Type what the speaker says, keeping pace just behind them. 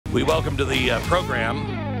We welcome to the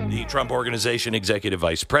program the Trump Organization Executive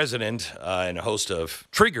Vice President and a host of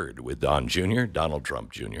Triggered with Don Jr., Donald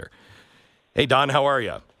Trump Jr. Hey, Don, how are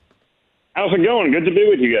you? How's it going? Good to be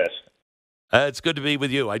with you guys. It's good to be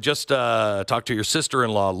with you. I just talked to your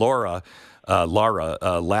sister-in-law, Laura,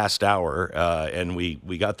 last hour, and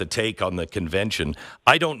we got the take on the convention.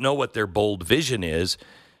 I don't know what their bold vision is,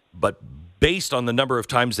 but based on the number of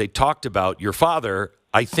times they talked about your father,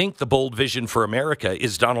 I think the bold vision for America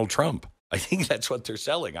is Donald Trump. I think that's what they're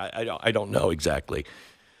selling. I don't know exactly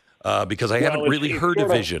because I haven't really heard a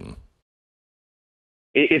vision.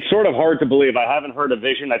 It's sort of hard to believe. I haven't heard a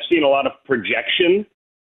vision. I've seen a lot of projection.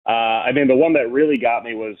 I mean, the one that really got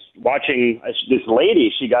me was watching this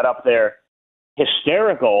lady. She got up there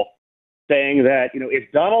hysterical saying that,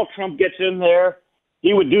 if Donald Trump gets in there,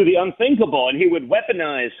 he would do the unthinkable and he would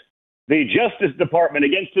weaponize the Justice Department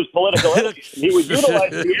against his political enemies. He would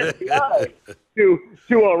utilize the FBI to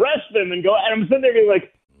arrest them and go. And I'm sitting there being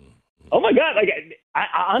like, oh my God! Like, I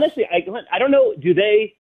honestly, I don't know. Do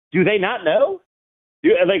they not know?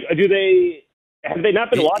 Have they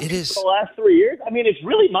not been watching for the last 3 years? I mean, it's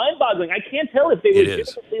really mind-boggling. I can't tell if they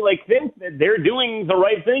legitimately think that they're doing the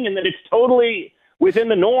right thing and that it's totally within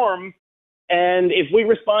the norm. And if we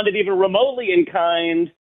responded even remotely in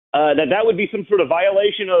kind, that would be some sort of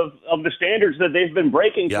violation of the standards that they've been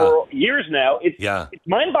breaking for years now. It's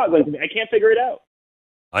mind-boggling to me. I can't figure it out.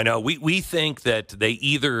 I know. We think that they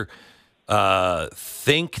either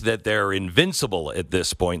think that they're invincible at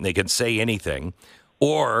this point and they can say anything,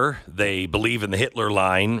 or they believe in the Hitler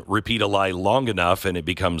line, repeat a lie long enough and it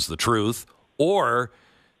becomes the truth, or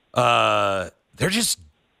they just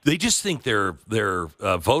think their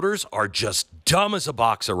voters are just dumb as a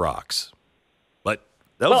box of rocks. But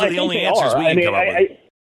those are the only answers we can come up with.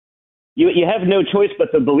 You have no choice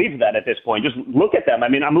but to believe that at this point. Just look at them. I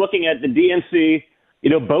mean, I'm looking at the DNC,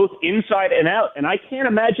 both inside and out, and I can't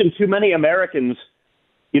imagine too many Americans,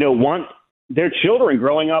 want their children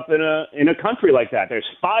growing up in a country like that. There's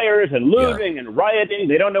fires and looting and rioting.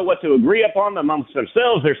 They don't know what to agree upon amongst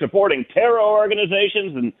themselves. They're supporting terror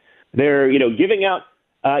organizations, and they're, giving out.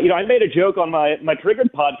 I made a joke on my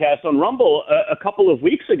Triggered podcast on Rumble a couple of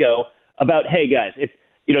weeks ago about, hey guys, if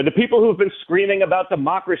the people who've been screaming about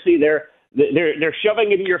democracy, they're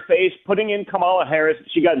shoving it in your face, putting in Kamala Harris.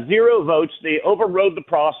 She got 0 votes. They overrode the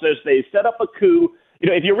process. They set up a coup.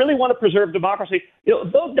 If you really want to preserve democracy,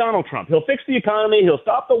 vote Donald Trump. He'll fix the economy. He'll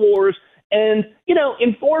stop the wars. And,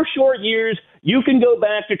 in 4 short years, you can go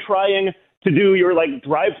back to trying to do your,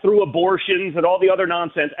 drive-through abortions and all the other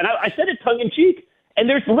nonsense. And I said it tongue-in-cheek. And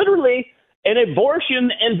there's literally an abortion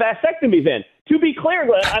and vasectomy ban. To be clear,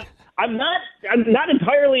 Glenn, I'm not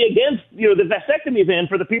entirely against, the vasectomy ban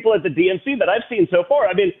for the people at the DNC that I've seen so far.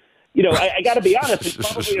 I mean, I got to be honest, it's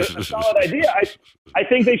probably a solid idea. I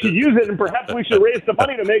think they should use it, and perhaps we should raise the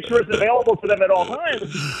money to make sure it's available to them at all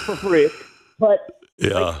times for free. But,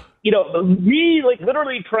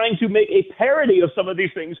 literally trying to make a parody of some of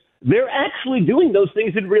these things, they're actually doing those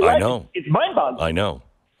things in real life. I know. It's mind-boggling.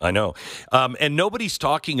 I know. And nobody's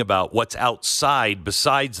talking about what's outside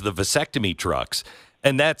besides the vasectomy trucks.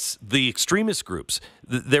 And that's the extremist groups.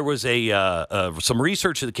 There was some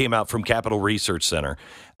research that came out from Capital Research Center,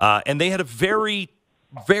 and they had a very,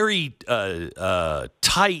 very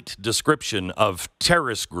tight description of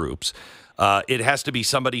terrorist groups. It has to be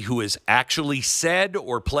somebody who has actually said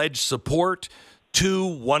or pledged support to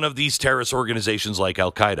one of these terrorist organizations like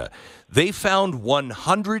Al-Qaeda. They found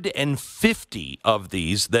 150 of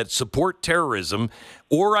these that support terrorism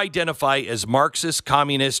or identify as Marxist,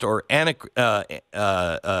 communist, or I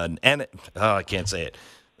can't say it,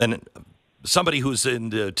 and somebody who's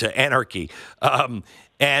into anarchy,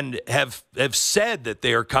 and have said that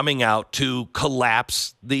they are coming out to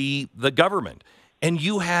collapse the government. And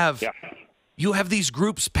you have these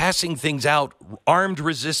groups passing things out. Armed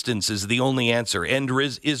resistance is the only answer. End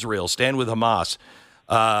Israel. Stand with Hamas.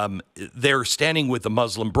 They're standing with the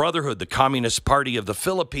Muslim Brotherhood, the Communist Party of the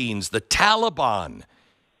Philippines, the Taliban.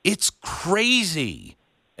 It's crazy,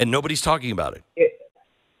 and nobody's talking about it.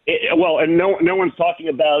 And no one's talking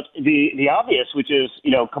about the obvious, which is,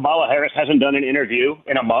 Kamala Harris hasn't done an interview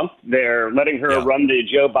in a month. They're letting her run the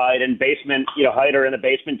Joe Biden basement, hide her in the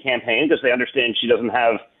basement campaign because they understand she doesn't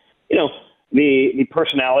have, the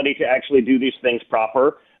personality to actually do these things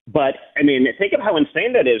proper. But, I mean, think of how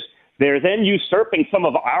insane that is. They're then usurping some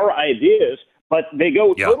of our ideas, but they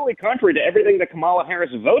go totally contrary to everything that Kamala Harris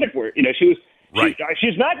voted for.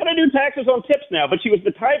 She's not going to do taxes on tips now, but she was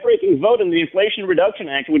the tie-breaking vote in the Inflation Reduction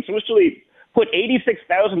Act, which literally put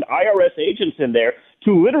 86,000 IRS agents in there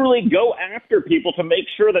to literally go after people to make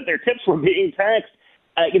sure that their tips were being taxed.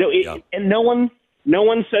 And no one No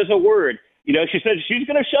one says a word. She said she's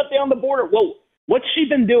going to shut down the border. Well, what's she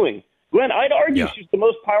been doing? Glenn, I'd argue she's the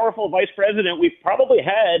most powerful vice president we've probably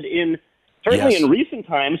had certainly in recent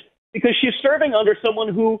times, because she's serving under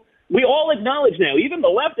someone who we all acknowledge now, even the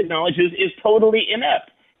left acknowledges, is totally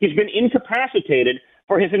inept. He's been incapacitated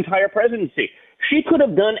for his entire presidency. She could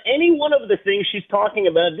have done any one of the things she's talking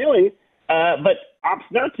about doing, but opts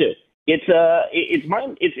not to.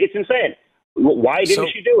 It's insane. Why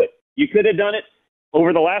didn't she do it? You could have done it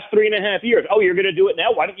over the last 3.5 years. Oh, you're going to do it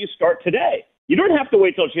now? Why don't you start today? You don't have to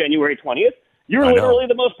wait till January 20th. You're literally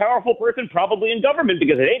the most powerful person probably in government,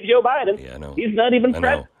 because it ain't Joe Biden. Yeah, I know. He's not even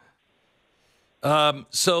president.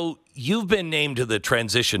 So you've been named to the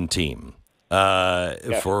transition team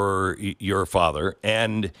for your father,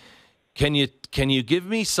 and can you give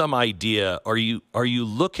me some idea? Are you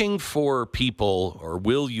looking for people, or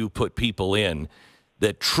will you put people in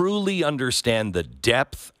that truly understand the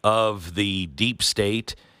depth of the deep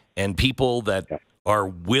state, and people that are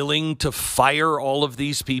willing to fire all of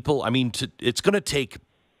these people? I mean, it's going to take,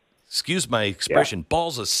 excuse my expression,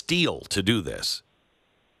 balls of steel to do this.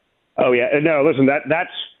 Oh, yeah. No, listen,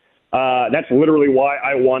 that's literally why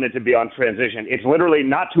I wanted to be on transition. It's literally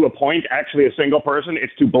not to appoint actually a single person.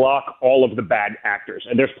 It's to block all of the bad actors.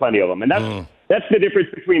 And there's plenty of them. And that's the difference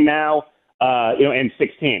between now, and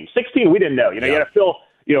 16. 16, we didn't know. You had to fill,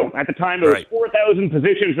 at the time there was 4,000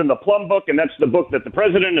 positions in the Plum Book, and that's the book that the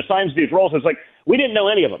president assigns these roles. It's like, we didn't know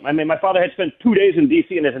any of them. I mean, my father had spent 2 days in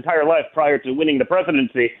D.C. in his entire life prior to winning the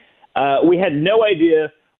presidency. We had no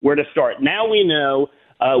idea where to start. Now we know.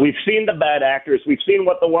 We've seen the bad actors. We've seen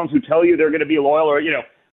what the ones who tell you they're going to be loyal, or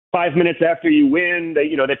 5 minutes after you win,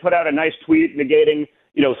 they put out a nice tweet negating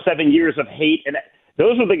 7 years of hate, and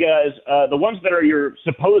those are the guys. The ones that are your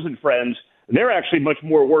supposed friends, they're actually much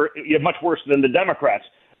worse than the Democrats,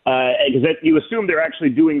 because you assume they're actually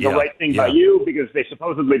doing the right thing by you because they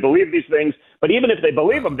supposedly believe these things. But even if they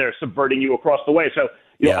believe them, they're subverting you across the way. So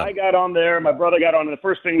I got on there, my brother got on, and the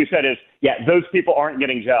first thing we said is, those people aren't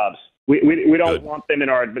getting jobs. We don't want them in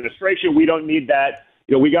our administration. We don't need that.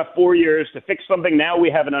 We got 4 years to fix something. Now we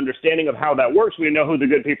have an understanding of how that works. We know who the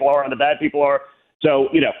good people are and the bad people are. So,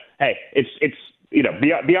 hey, it's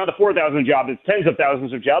beyond the 4,000 jobs, it's tens of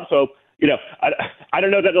thousands of jobs. So, I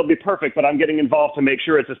don't know that it'll be perfect, but I'm getting involved to make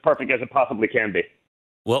sure it's as perfect as it possibly can be.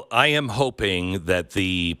 Well, I am hoping that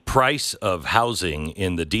the price of housing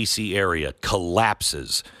in the D.C. area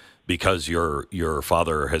collapses because your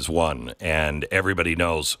father has won, and everybody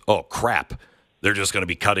knows, oh, crap, they're just going to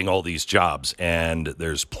be cutting all these jobs, and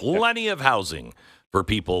there's plenty of housing for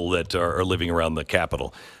people that are living around the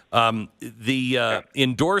Capitol. The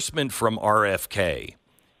endorsement from RFK,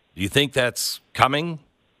 do you think that's coming?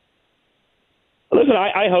 Listen,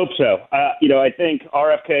 I hope so. I think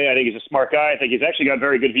RFK, I think he's a smart guy. I think he's actually got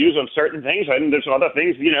very good views on certain things. I think there's some other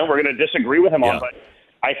things, we're going to disagree with him on, but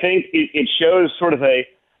I think it shows sort of a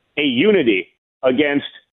unity against,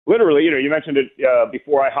 literally, you mentioned it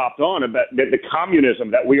before I hopped on, about the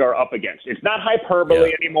communism that we are up against. It's not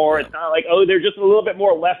hyperbole anymore. It's not like, oh, they're just a little bit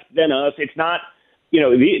more left than us. It's not,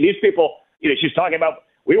 these people, she's talking about,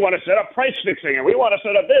 we want to set up price fixing, and we want to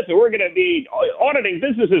set up this, and we're going to be auditing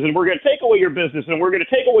businesses, and we're going to take away your business, and we're going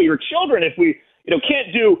to take away your children if we,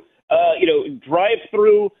 can't do,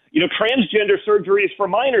 drive-through, transgender surgeries for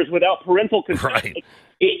minors without parental consent.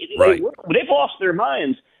 Right. They've lost their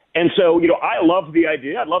minds. And so, I love the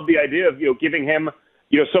idea. I love the idea of, giving him,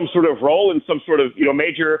 some sort of role in some sort of,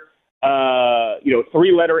 major,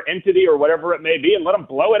 3-letter entity or whatever it may be, and let him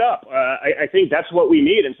blow it up. I think that's what we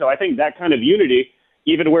need. And so I think that kind of unity,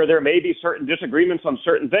 even where there may be certain disagreements on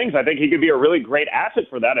certain things, I think he could be a really great asset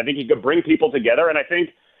for that. I think he could bring people together. And I think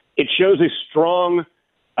it shows a strong,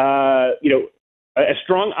 a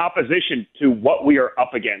strong opposition to what we are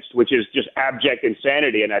up against, which is just abject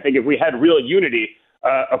insanity. And I think if we had real unity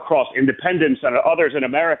across independents and others in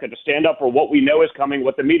America to stand up for what we know is coming,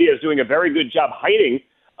 what the media is doing a very good job hiding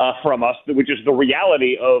from us, which is the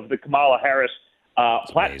reality of the Kamala Harris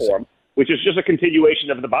platform, which is just a continuation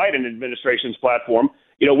of the Biden administration's platform.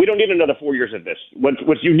 We don't need another 4 years of this.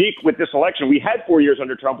 What's unique with this election, we had 4 years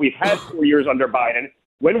under Trump. We've had 4 years under Biden.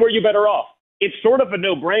 When were you better off? It's sort of a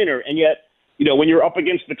no-brainer. And yet, when you're up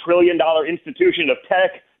against the trillion-dollar institution of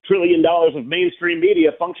tech, $1 trillion of mainstream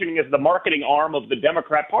media functioning as the marketing arm of the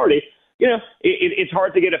Democrat Party, it's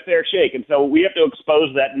hard to get a fair shake. And so we have to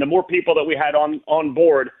expose that. And the more people that we had on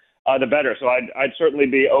board, the better. So I'd certainly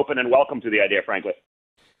be open and welcome to the idea, frankly.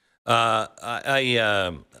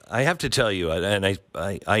 I have to tell you, and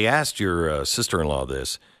I asked your sister-in-law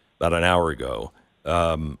this about an hour ago.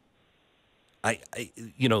 There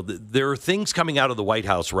are things coming out of the White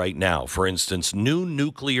House right now. For instance, new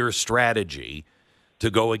nuclear strategy to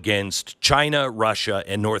go against China, Russia,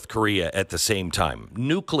 and North Korea at the same time.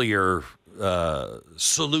 Nuclear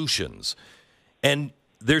solutions. And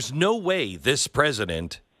there's no way this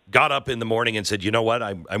president got up in the morning and said, you know what,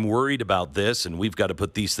 I'm worried about this, and we've got to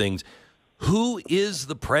put these things. Who is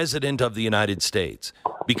the president of the United States?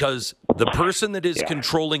 Because the person that is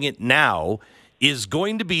controlling it now is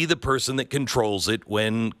going to be the person that controls it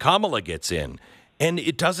when Kamala gets in. And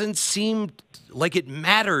it doesn't seem like it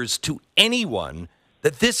matters to anyone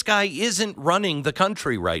that this guy isn't running the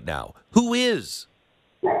country right now. Who is?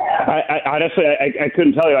 I honestly, I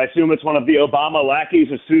couldn't tell you. I assume it's one of the Obama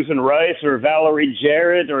lackeys, of Susan Rice or Valerie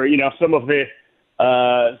Jarrett, or some of the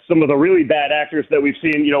really bad actors that we've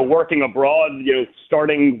seen, working abroad,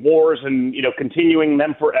 starting wars and continuing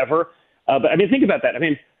them forever. But I mean, think about that. I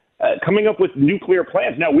mean, coming up with nuclear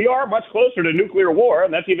plans. Now, we are much closer to nuclear war,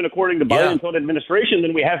 and that's even according to Biden's own administration,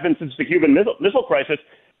 than we have been since the Cuban Missile Crisis.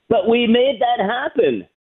 But we made that happen.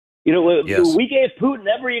 We gave Putin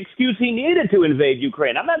every excuse he needed to invade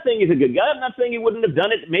Ukraine. I'm not saying he's a good guy. I'm not saying he wouldn't have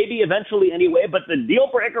done it, maybe eventually anyway. But the deal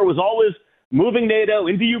breaker was always moving NATO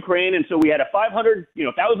into Ukraine. And so we had a 500,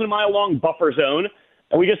 1,000-mile long buffer zone.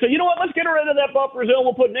 And we just said, you know what, let's get rid of that buffer zone.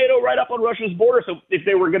 We'll put NATO right up on Russia's border. So if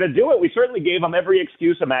they were going to do it, we certainly gave them every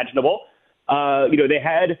excuse imaginable. They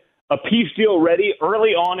had a peace deal ready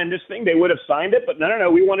early on in this thing. They would have signed it. But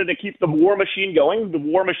no, we wanted to keep the war machine going. The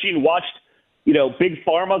war machine watched big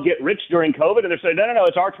pharma get rich during COVID, and they're saying, no,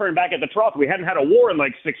 it's our turn back at the trough. We hadn't had a war in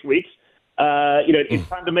like 6 weeks. It's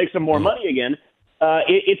time to make some more money again.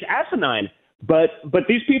 It's asinine, but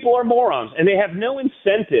these people are morons, and they have no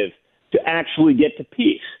incentive to actually get to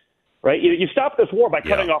peace, right? You stop this war by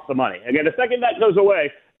cutting off the money. Again, the second that goes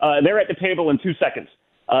away, they're at the table in 2 seconds.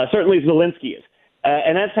 Certainly Zelensky is.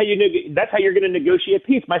 And that's how you're going to negotiate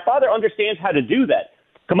peace. My father understands how to do that.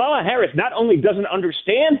 Kamala Harris not only doesn't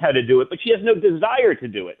understand how to do it, but she has no desire to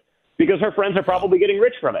do it because her friends are probably getting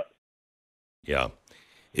rich from it. Yeah,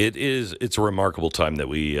 it's a remarkable time that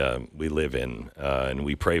we live in, and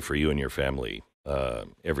we pray for you and your family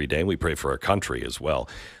every day. And we pray for our country as well.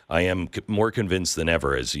 I am more convinced than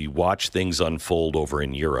ever as you watch things unfold over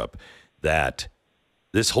in Europe that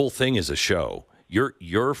this whole thing is a show.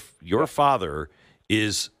 Your father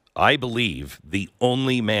is, I believe, the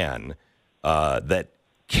only man that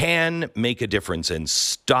can make a difference and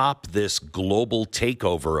stop this global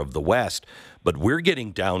takeover of the West. But we're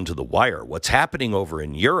getting down to the wire. What's happening over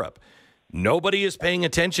in Europe, nobody is paying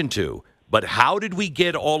attention to. But how did we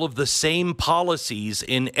get all of the same policies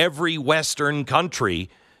in every Western country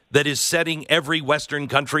that is setting every Western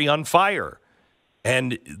country on fire?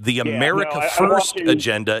 And the America First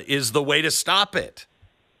agenda is the way to stop it.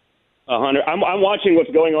 Hunter, I'm watching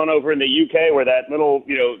what's going on over in the UK where that little,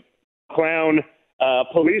 clown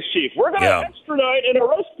police chief, we're going to extradite and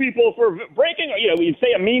arrest people for breaking, you'd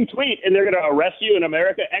say a mean tweet and they're going to arrest you in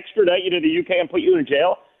America, extradite you to the UK and put you in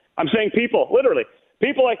jail. I'm saying people, literally.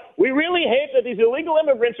 People we really hate that these illegal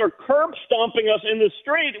immigrants are curb stomping us in the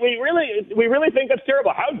street. We really think that's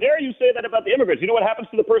terrible. How dare you say that about the immigrants? You know what happens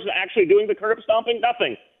to the person actually doing the curb stomping?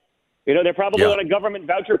 Nothing. They're probably on a government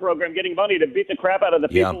voucher program getting money to beat the crap out of the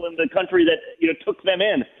people in the country that, took them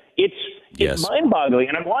in. It's mind-boggling.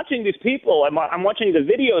 And I'm watching these people. I'm watching the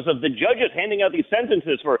videos of the judges handing out these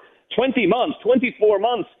sentences for 20 months, 24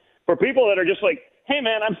 months for people that are just like, hey,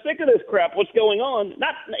 man, I'm sick of this crap. What's going on?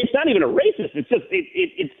 It's not even a racist. It's just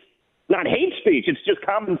it's not hate speech. It's just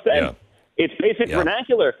common sense. It's basic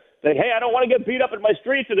vernacular. That, hey, I don't want to get beat up in my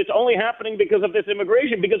streets, and it's only happening because of this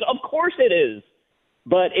immigration, because of course it is.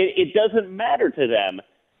 But it doesn't matter to them.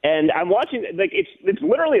 And I'm watching, it's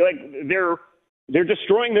literally like they're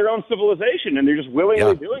destroying their own civilization, and they're just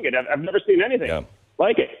willingly doing it. I've never seen anything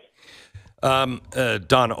like it.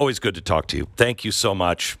 Don, always good to talk to you. Thank you so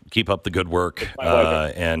much. Keep up the good work.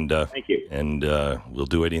 And thank you. And we'll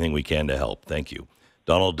do anything we can to help. Thank you.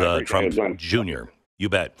 Donald Trump Jr. You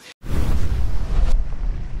bet.